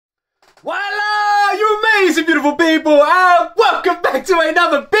Voila, you amazing beautiful people, and welcome back to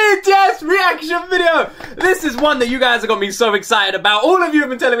another BTS reaction video. This is one that you guys have got me so excited about. All of you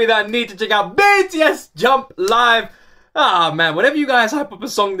have been telling me that I need to check out BTS JUMP Live. Ah man, whenever you guys hype up a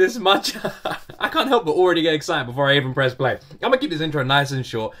song this much, I can't help but already get excited before I even press play. I'm gonna keep this intro nice and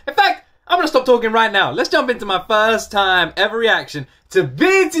short. In fact, I'm gonna stop talking right now. Let's jump into my first time ever reaction to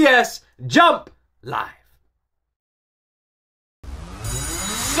BTS JUMP Live.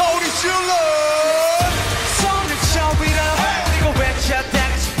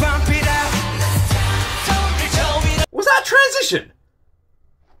 Was that a transition?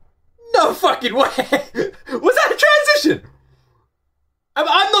 No fucking way! Was that a transition? I'm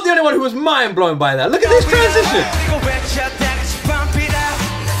not the only one who was mind blown by that. Look at this transition!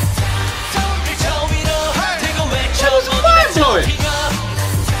 That was mind blowing!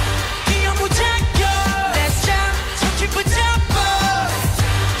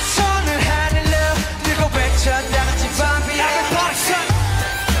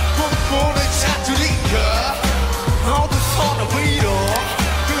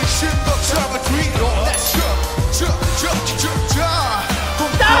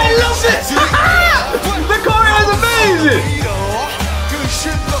 I love it! The choreo is amazing!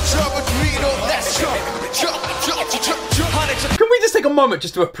 Can we just take a moment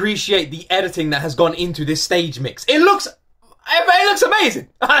just to appreciate the editing that has gone into this stage mix? It looks amazing!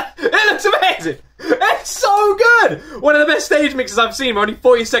 It looks amazing! It's so good! One of the best stage mixes I've seen. We're only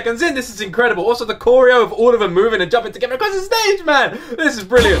 40 seconds in. This is incredible. Also, the choreo of all of them moving and jumping together across the stage, man! This is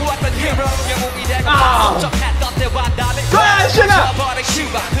brilliant.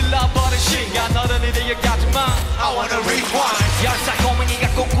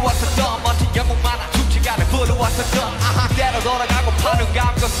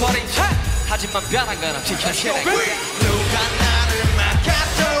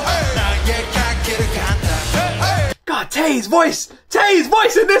 God, Tae's voice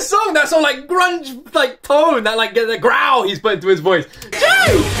in this song, that song like grunge like tone, that like the growl he's put into his voice.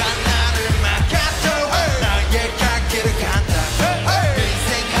 Tae!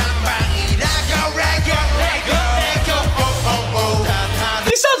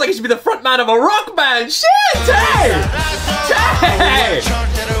 He sounds like he should be the front man of a rock band. Shit, Tae! Tae!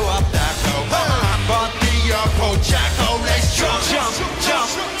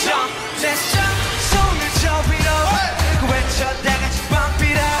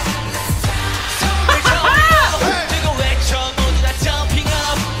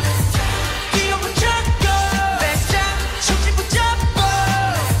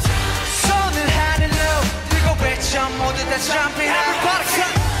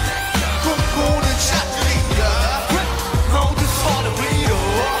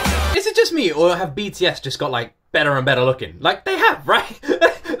 Is it just me, or have BTS just got like better and better looking? Like they have, right?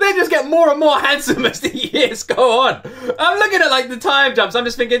 They just get more and more handsome as the years go on. I'm looking at like the time jumps, I'm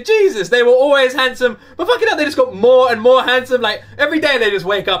just thinking, Jesus, they were always handsome, but fucking hell, they just got more and more handsome. Like every day they just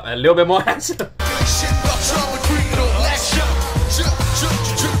wake up a little bit more handsome.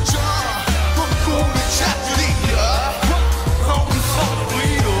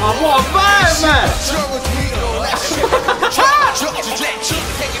 Oh, what a vibe, man!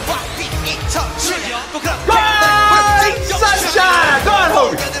 Sunshine! Go on,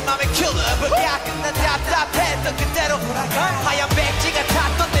 homie!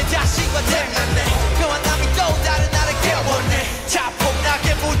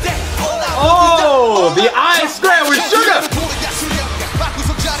 Oh, the ice square with sugar!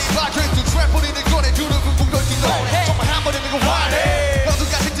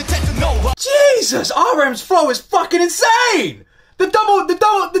 Jesus, RM's flow is fucking insane! The double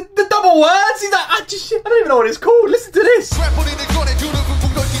words? He's like, I don't even know what it's called. Listen to this. So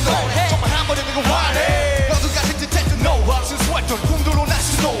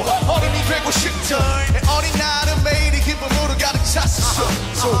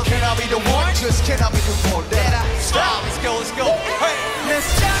can I be the one? Just can I be the one? Stop. Let's go, let's go. Hey,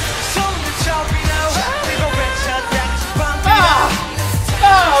 let's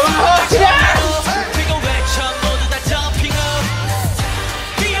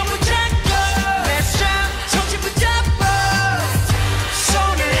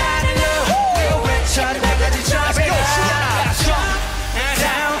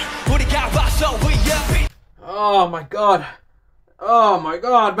oh my god. Oh my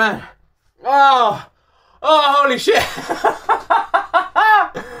god, man. Oh, holy shit.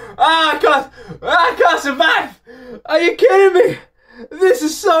 I can't survive. Are you kidding me? This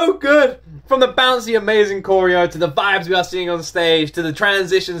is so good. From the bouncy, amazing choreo, to the vibes we are seeing on stage, to the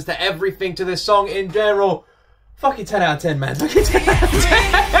transitions, to everything, to this song in general. Fuck it, 10 out of 10, man. Fuck it, 10 out of 10.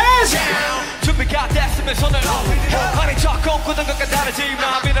 준비가 됐으면 손을 아니 조금 굳은 것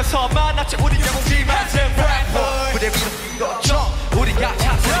같다지만 밀어서만 납치 우리 영웅지만 zen rapper 무대 위로 쳐 우리가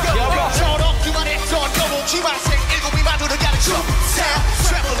찾은 여러처럼 그만했던 영웅지만 생 일곱이 만들어가는 춤 sound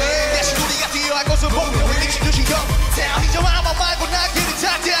traveling 대신 우리가 뛰어야 할 것을 보며 흘리지 주신 것 down 이제 아마 말고 나 길을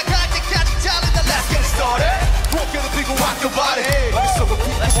찾아 갈 때까지 달린다 let's get started 목표를 들고 rock your body let's go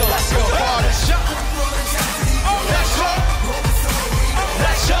let's go let's go let's go let's go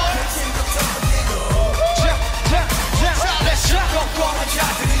let's go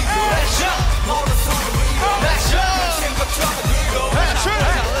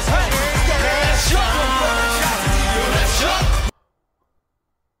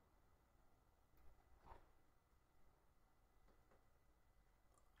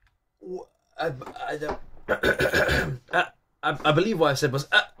I believe what I said was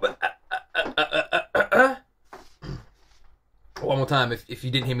one more time if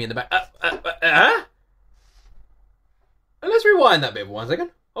you didn't hear me in the back. Let's rewind that bit for 1 second.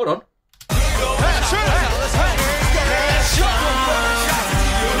 Hold on.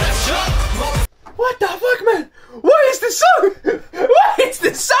 What the fuck, man? What is this song? What is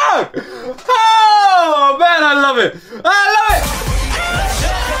this song? Oh, man, I love it. I love it.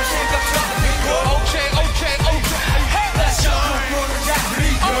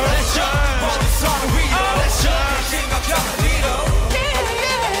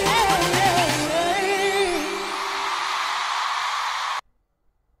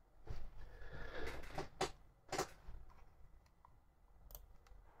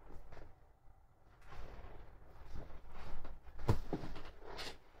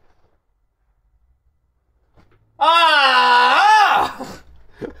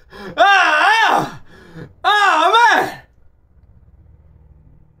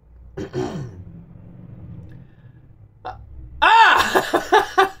 Man!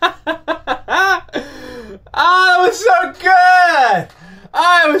 That was so good!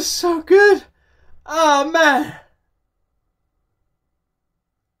 It was so good! Oh, man!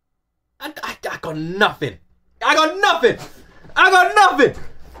 I got nothing! I got nothing! I got nothing!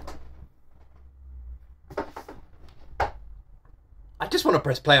 I just want to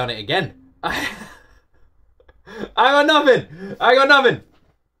press play on it again. I got nothing. I got nothing.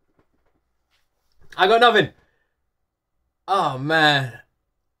 I got nothing. Oh, man.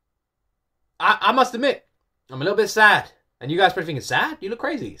 I must admit, I'm a little bit sad. And you guys probably thinking, sad? You look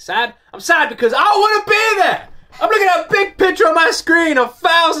crazy. Sad? I'm sad because I want to be there. I'm looking at a big picture on my screen of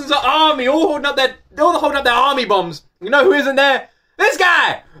thousands of army all holding up their army bombs. You know who isn't there? This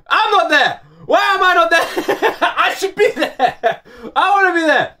guy. I'm not there. Why am I not there? I should be there. I want to be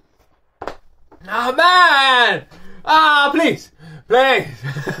there. Oh, man. Please. Please.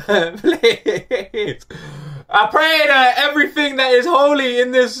 Please. I pray to everything that is holy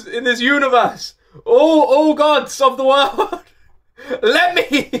in this universe. All gods of the world. Let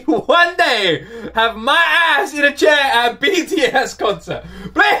me one day have my ass in a chair at a BTS concert.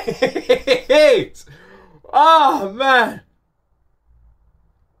 Please. Oh, man.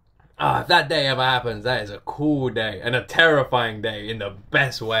 If that day ever happens, that is a cool day and a terrifying day in the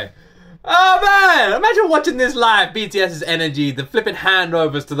best way. Oh, man! Imagine watching this live, BTS's energy, the flipping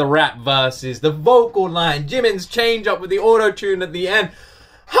handovers to the rap verses, the vocal line, Jimin's change up with the auto-tune at the end.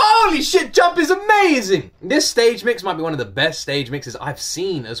 Holy shit, Jump is amazing! This stage mix might be one of the best stage mixes I've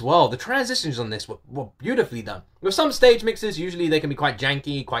seen as well. The transitions on this were beautifully done. With some stage mixes, usually they can be quite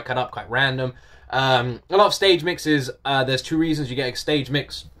janky, quite cut up, quite random. A lot of stage mixes, there's two reasons you get a stage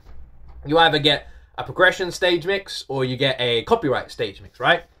mix. You either get a progression stage mix or you get a copyright stage mix,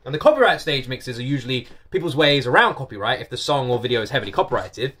 right? And the copyright stage mixes are usually people's ways around copyright if the song or video is heavily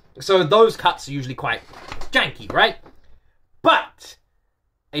copyrighted. So those cuts are usually quite janky, right? But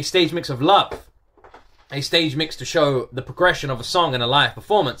a stage mix of love, a stage mix to show the progression of a song in a live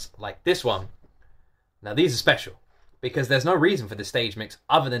performance like this one. Now these are special because there's no reason for this stage mix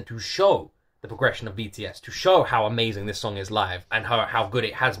other than to show the progression of BTS, to show how amazing this song is live and how good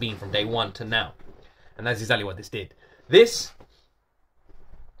it has been from day one to now. And that's exactly what this did. This,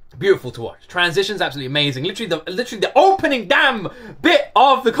 beautiful to watch. Transitions, absolutely amazing. Literally the opening damn bit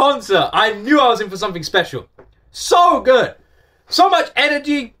of the concert. I knew I was in for something special. So good. So much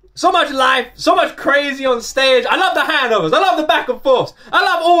energy, so much life, so much crazy on stage. I love the handovers. I love the back and forth. I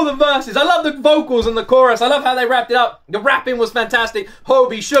love all the verses. I love the vocals and the chorus. I love how they wrapped it up. The rapping was fantastic.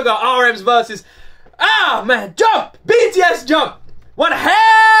 Hobie, Sugar, RM's verses. Ah, man, Jump! BTS Jump! One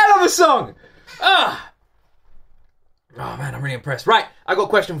hell of a song! Oh man, I'm really impressed. Right, I got a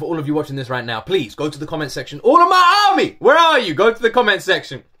question for all of you watching this right now. Please go to the comment section. All of my army, where are you? Go to the comment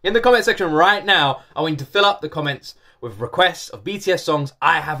section. In the comment section right now, I want you to fill up the comments with requests of BTS songs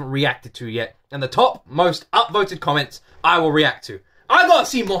I haven't reacted to yet. And the top most upvoted comments I will react to. I gotta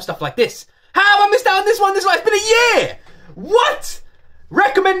see more stuff like this. How have I missed out on this one? It's been a year. What?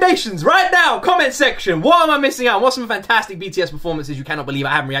 Recommendations right now, comment section. What am I missing out? What's some fantastic BTS performances you cannot believe I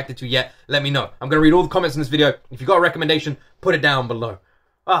haven't reacted to yet? Let me know. I'm going to read all the comments in this video. If you got a recommendation, put it down below.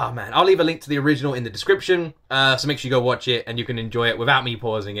 Oh man, I'll leave a link to the original in the description, so make sure you go watch it and you can enjoy it without me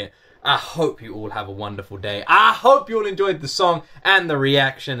pausing it. I hope you all have a wonderful day. I hope you all enjoyed the song and the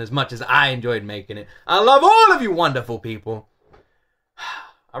reaction as much as I enjoyed making it. I love all of you wonderful people.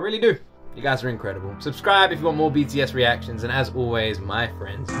 I really do. You guys are incredible. Subscribe if you want more BTS reactions, and as always, my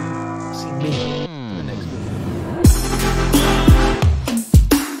friends, see me